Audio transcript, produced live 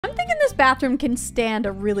this bathroom can stand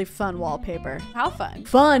a really fun wallpaper. How fun.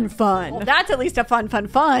 Fun. Well, that's at least a fun. How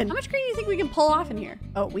much green do you think we can pull off in here?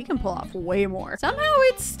 Oh, we can pull off way more. Somehow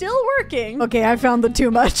it's still working. Okay, I found the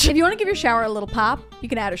too much. If you want to give your shower a little pop, you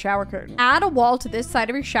can add a shower curtain. Add a wall to this side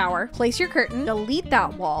of your shower, place your curtain, delete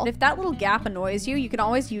that wall. And if that little gap annoys you, you can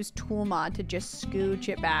always use Tool Mod to just scooch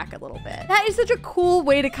it back a little bit. That is such a cool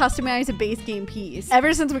way to customize a base game piece.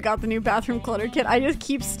 Ever since we got the new bathroom clutter kit, I just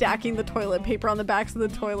keep stacking the toilet paper on the backs of the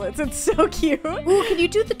toilets. It's so cute. Ooh, can you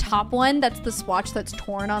do the top one? That's the swatch that's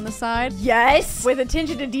torn on the side. Yes! With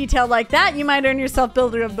attention to detail like that, you might earn yourself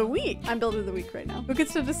Builder of the Week. I'm Builder of the Week right now. Who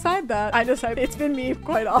gets to decide that? I decide. It's been me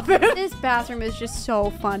quite often. This bathroom is just so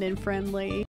fun and friendly.